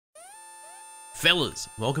Fellas,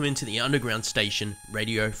 welcome into the underground station,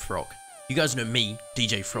 Radio Frog. You guys know me,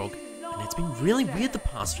 DJ Frog, and it's been really weird the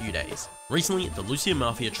past few days. Recently, the Lucio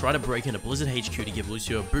Mafia tried to break into Blizzard HQ to give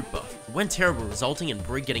Lucio a boot buff. It went terrible, resulting in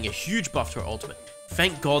Brig getting a huge buff to her ultimate.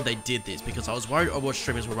 Thank God they did this, because I was worried Overwatch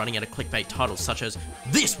streamers were running out of clickbait titles such as,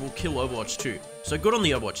 "This will kill Overwatch 2. So good on the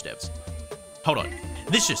Overwatch devs. Hold on,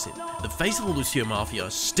 this just in. The face of the Lucio Mafia,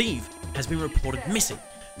 Steve, has been reported missing.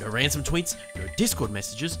 No ransom tweets, no Discord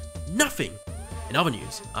messages, nothing. In other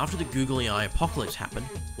news, after the googly eye apocalypse happened,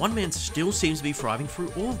 one man still seems to be thriving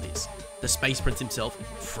through all of this. The Space Prince himself,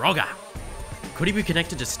 Frogger. Could he be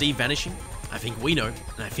connected to Steve vanishing? I think we know,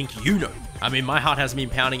 and I think you know. I mean, my heart has been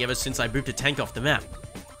pounding ever since I booped a tank off the map.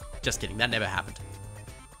 Just kidding, that never happened.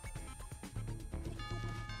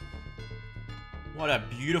 What a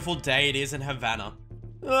beautiful day it is in Havana.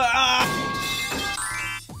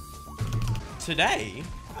 Today,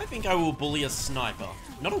 I think I will bully a sniper.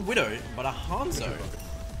 Not a Widow, but a Hanzo.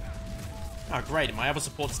 Oh great, my other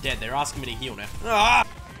support's dead. They're asking me to heal now.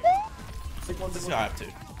 What's this guy up to?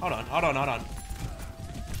 Hold on.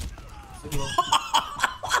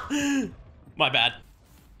 My bad.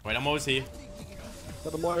 Wait, I'm always here.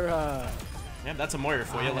 Got a Moira. Yeah, that's a Moira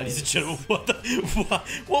for you, ladies and gentlemen.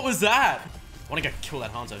 What was that? I want to go kill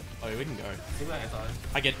that Hanzo. Oh, yeah, we can go.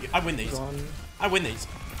 I win these. I win these.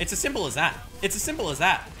 It's as simple as that. It's as simple as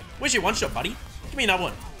that. Where's your one shot, buddy? Give me another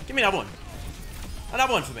one. Give me another one.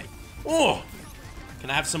 Another one for me. Oh! Can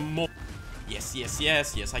I have some more? Yes,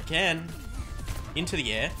 I can. Into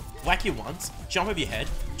the air. Whack you once. Jump over your head.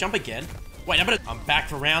 Jump again. Wait, I'm back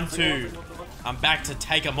for round 2. I'm back to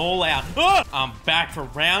take them all out. Oh! I'm back for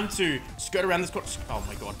round 2. Skirt around this corner. Oh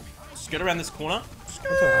my god. Skirt around this corner.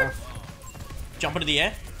 Skirt. Jump into the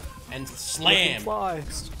air. And slam.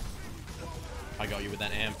 I got you with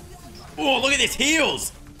that amp. Oh, look at this.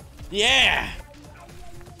 Heals. Yeah.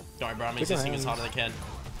 Sorry, bro. I'm existing as hard as I can.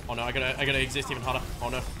 Oh no, I gotta exist even harder. Oh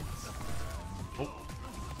no. Oh.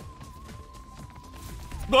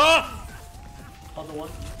 Ah! Other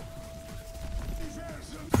one.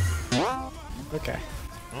 Okay.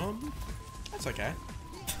 That's okay.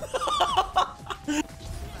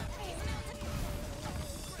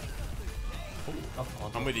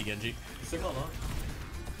 I'm with you, Genji.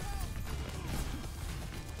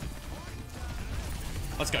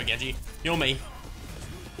 Let's go, Genji. You're me.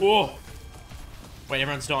 Whoa. Wait,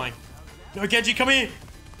 everyone's dying. No, Genji, come here.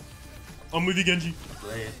 I'm with you, Genji.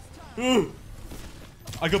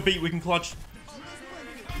 I got beat. We can clutch.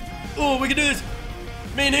 Oh, we can do this.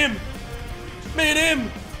 Me and him. Me and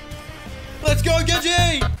him. Let's go, Genji.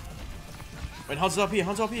 Wait, Han's up here.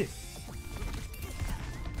 Han's up here.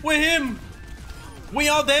 We're him. We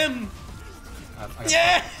are them.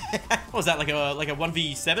 Yeah. What was that? Like a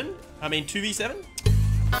 1v7? I mean 2v7?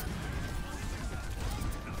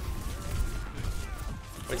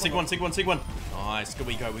 Wait, sig one. Nice. Good,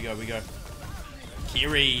 we go.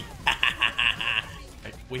 Kiri.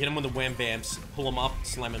 Okay, we hit him with the wham bams. Pull him up,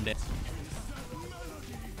 slam him down.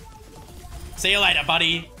 See you later,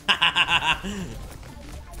 buddy.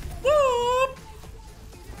 Whoop.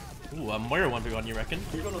 Ooh, Moira 1v1, you reckon?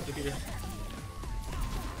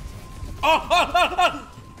 Oh!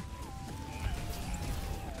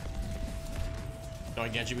 Go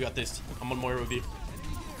on, Genji, we got this. I'm on Moira with you.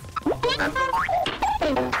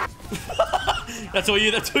 That's all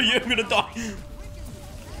you, I'm gonna die.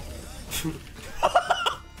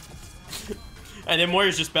 And then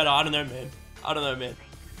Moira's just better, I don't know, man.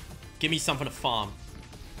 Give me something to farm.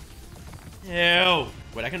 Ew.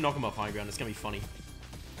 Wait, I can knock him off high ground, it's gonna be funny.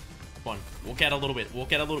 Come on, walk out a little bit. Come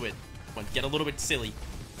on, get a little bit silly.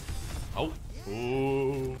 Oh.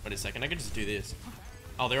 Ooh. Wait a second, I could just do this.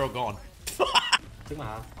 Oh, they're all gone. Took my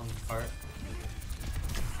half on fire.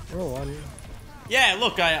 Roll on. Yeah,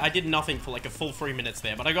 look, I did nothing for like a full 3 minutes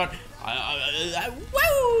there, but I got...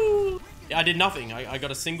 woo! Yeah, I did nothing. I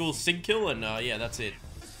got a single sig kill, and yeah, that's it.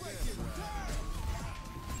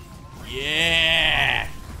 Yeah!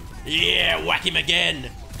 Yeah, whack him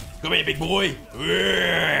again! Come here, big boy!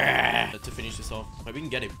 Yeah! To finish this off. Wait, we can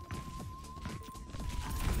get him.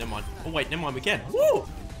 Never mind. Oh, wait, never mind, we can. Woo!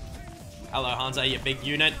 Hello, Hanzo, you big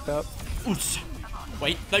unit. Yep. Oops.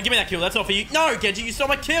 Wait, no, give me that kill. That's not for you. No, Genji, you stole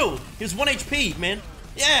my kill. He was 1 HP, man.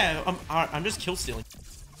 Yeah, I'm just kill stealing.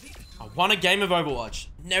 I won a game of Overwatch.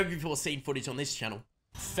 Never before seen footage on this channel.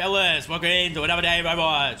 Fellas, welcome into another day of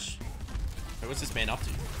Overwatch. Wait, what's this man up to?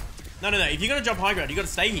 No. If you're gonna jump high ground, you gotta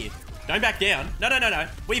stay here. Don't back down. No. Where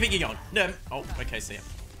do you think you're going? No. Oh, okay, see ya.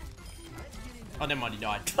 Oh, never mind, he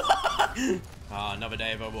died. Another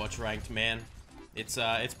day of Overwatch ranked, man. It's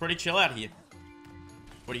pretty chill out here.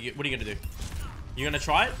 What are you gonna do? You gonna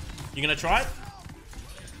try it? You gonna try it?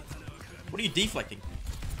 What are you deflecting?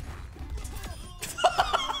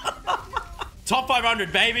 Top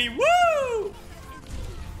 500, baby! Woo!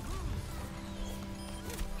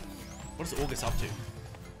 What is August up to?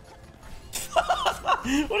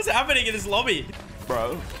 What is happening in this lobby?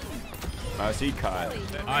 Bro. Mercy cut.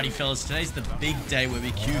 Alrighty, fellas, today's the big day where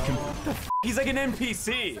we queue He's like an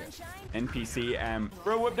NPC. NPC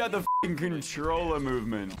Bro whipped out the f***ing controller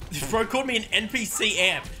movement. Bro called me an NPC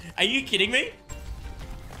amp. Are you kidding me?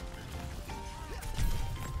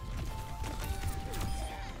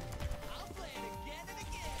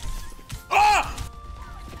 Ah!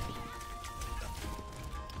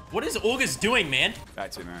 What is August doing, man?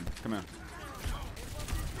 That's it, man. Come on.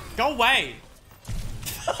 Go away.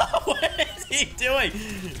 What is he doing?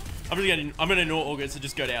 I'm gonna ignore August and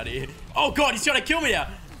just go down here. Oh god, he's trying to kill me now.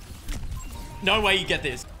 No way you get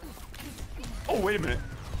this. Oh, wait a minute.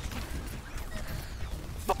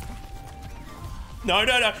 No,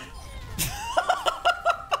 no, no.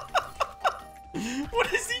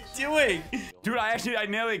 What is he doing? Dude, I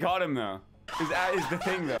nearly caught him though. That is the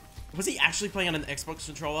thing though. Was he actually playing on an Xbox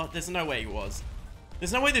controller? There's no way he was.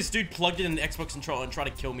 There's no way this dude plugged in an Xbox controller and tried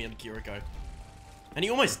to kill me on Kiriko. And he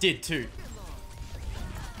almost did too.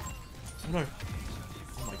 Oh no.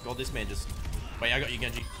 Oh my god, this man just... Wait, I got you,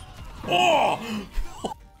 Genji. Oh!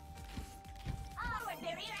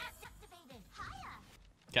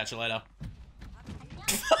 Catch you later.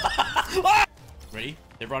 Ready?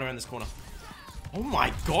 They're running around this corner. Oh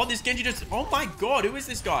my god, this Genji just... Oh my god, who is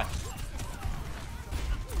this guy?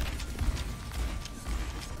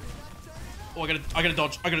 Oh, I gotta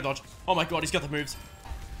dodge. I gotta dodge. Oh my god, he's got the moves.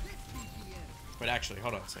 Wait, actually,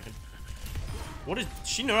 hold on a second. What is... Does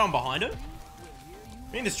she know I'm behind her?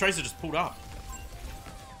 I mean, this Tracer just pulled up.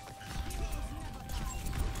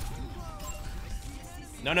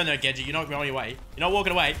 No, no, no, Genji, you're not going away. You're not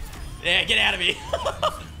walking away. Yeah, get out of here.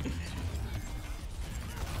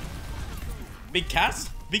 Big Cass.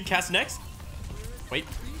 Big Cass next. Wait,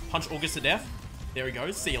 punch August to death. There he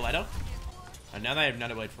goes. See you later. And now they have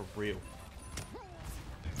Nano Blade for real.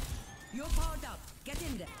 You're powered up. Get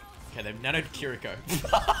in there. Okay, they've nanoed Kiriko.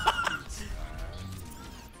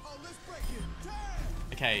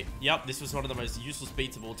 Okay, yep, this was one of the most useless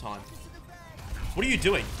beats of all time. What are you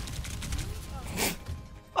doing?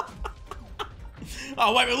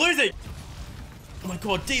 Oh, wait, we're losing! Oh my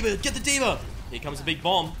god, D.Va, get the D.Va! Here comes a big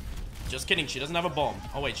bomb. Just kidding, she doesn't have a bomb.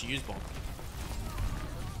 Oh wait, she used bomb.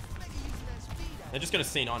 They're just gonna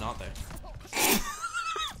C9, aren't they?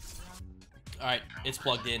 Alright, it's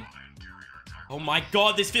plugged in. Oh my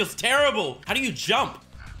god, this feels terrible! How do you jump?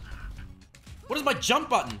 What is my jump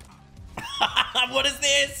button? What is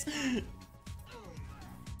this?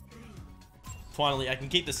 Finally, I can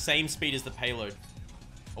keep the same speed as the payload.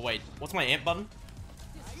 Oh wait, what's my amp button?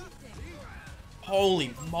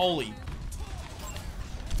 Holy moly.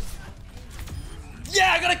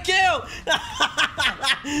 Yeah, I got a kill!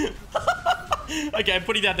 Okay, I'm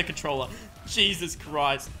putting down the controller. Jesus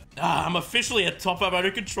Christ. I'm officially a top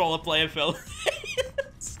 500 controller player, fella.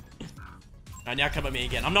 Alright, now come at me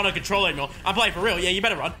again. I'm not a controller anymore. I'm playing for real. Yeah, you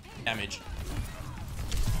better run. Damage.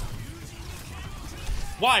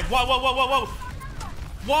 Why? Whoa, whoa, whoa, whoa, whoa.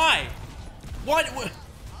 Why? Why?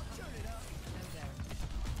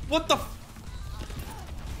 What the?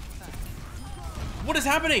 What is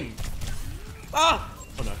happening? Ah!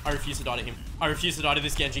 Oh no, I refuse to die to him. I refuse to die to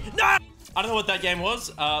this Genji. No! I don't know what that game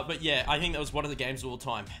was, but yeah, I think that was one of the games of all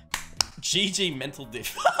time. GG mental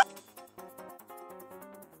diff.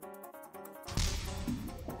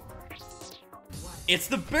 It's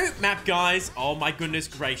the boot map, guys. Oh my goodness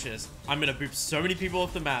gracious. I'm gonna boop so many people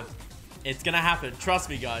off the map. It's gonna happen. Trust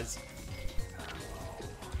me, guys.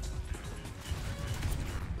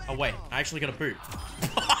 Oh wait, I actually got a boot.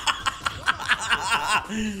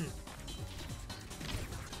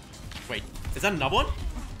 Wait, is that another one?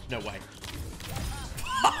 No way.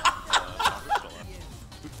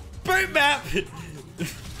 Boot map!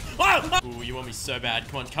 Oh! Ooh, you want me so bad.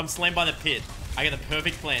 Come on, come slam by the pit. I got the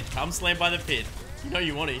perfect plan. Come slam by the pit. You know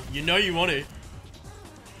you want to. You know you want to.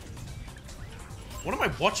 What am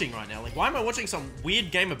I watching right now? Like, why am I watching some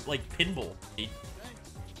weird game of, like, pinball?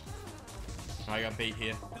 I got beat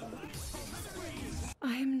here.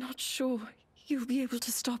 I am not sure you'll be able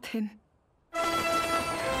to stop him.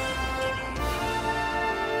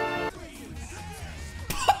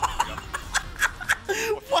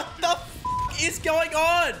 What the f is going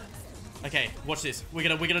on? Okay, watch this. We're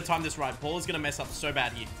gonna time this right. Paul is gonna mess up so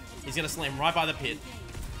bad here. He's gonna slam right by the pit.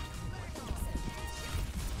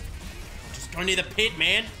 Just go near the pit,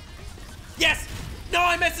 man. Yes! No,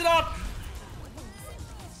 I messed it up!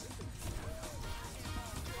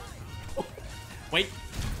 Wait.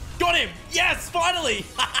 Got him! Yes, finally!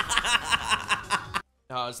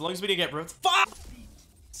 As long as we didn't get ripped. Fuck!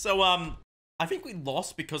 So, I think we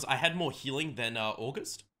lost because I had more healing than,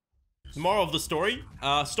 August. The moral of the story,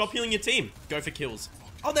 stop healing your team. Go for kills.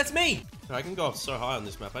 Oh, that's me! I can go up so high on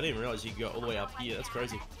this map. I didn't realize you could go all the way up here. That's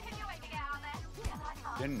crazy.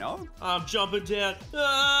 Didn't know? I'm jumping down.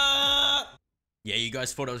 Ah! Yeah, you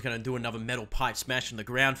guys thought I was gonna do another metal pipe smash on the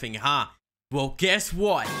ground thing, huh? Well, guess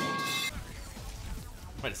what?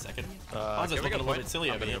 Wait a second. Hans is looking a little bit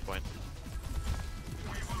silly over here.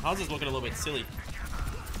 Hans is looking a little bit silly.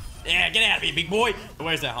 Yeah, get out of here, big boy!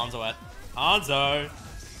 Where's that Hanzo at? Hanzo!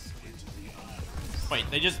 Wait,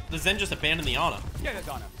 the Zen just abandoned the Ana. Get this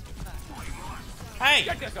Ana. Hey!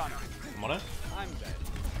 Get this Ana. Come on, I'm dead.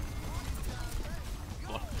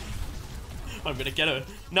 What? I'm gonna get her.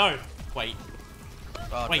 No! Wait.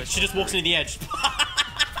 Wait, she just walks into the edge.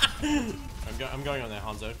 I'm going on there,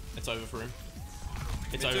 Hanzo. It's over for him.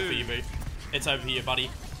 It's over for you, boo. It's over for you,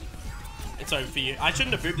 buddy. It's over for you. I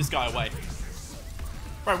shouldn't have booped this guy away.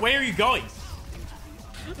 Bro, where are you going?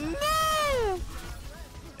 No!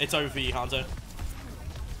 It's over for you, Hanzo.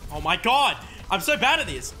 Oh my god! I'm so bad at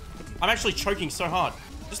this! I'm actually choking so hard.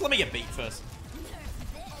 Just let me get beat first.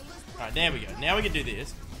 Alright, there we go. Now we can do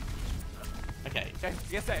this. Okay.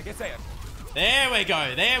 Get safe. There we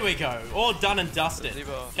go. There we go. All done and dusted.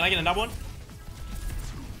 Can I get another one?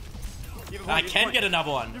 I can get another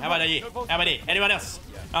one. How about you? How about it? Anyone else?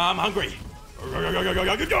 I'm hungry.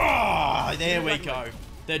 There we go.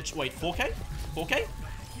 Wait, 4K? 4K?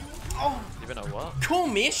 Oh. Even a what? Cool,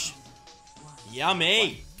 Mish.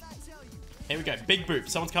 Yummy. Here we go. Big boop.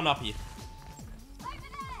 Someone's coming up here.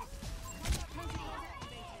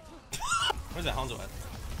 Where's that Hanzo at?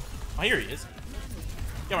 Oh, here he is.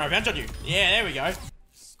 Get my revenge on you. Yeah, there we go.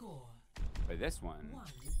 But this one,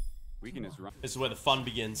 we can just run. This is where the fun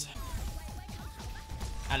begins.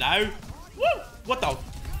 Hello? Woo! What the?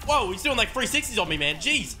 Whoa, he's doing like 360s on me, man.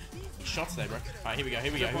 Jeez. Shots there, bro. Alright, here we go.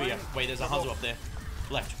 Wait, there's a Hanzo up there.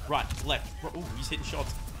 Left, right, left. Ooh, he's hitting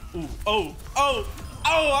shots. Ooh, oh,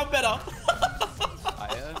 I'm better.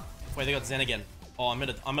 Wait, they got Zen again. Oh, I'm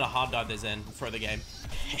gonna hard dive their Zen and throw the game.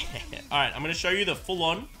 Alright, I'm gonna show you the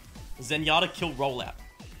full-on Zenyatta kill rollout.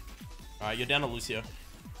 Alright, you're down to Lucio.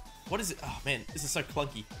 What is it? Oh man, this is so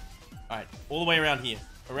clunky. Alright, all the way around here.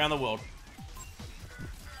 Around the world.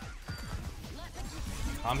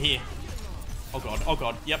 I'm here. Oh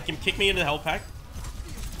god. Yep, can kick me into the health pack.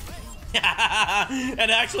 It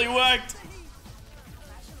actually worked!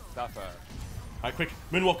 Alright, quick.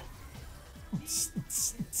 Moonwalk.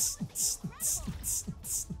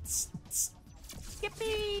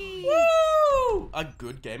 Yippee! Woo! A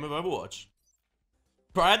good game of Overwatch.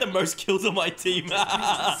 Bro, I had the most kills on my team.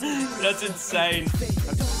 That's insane.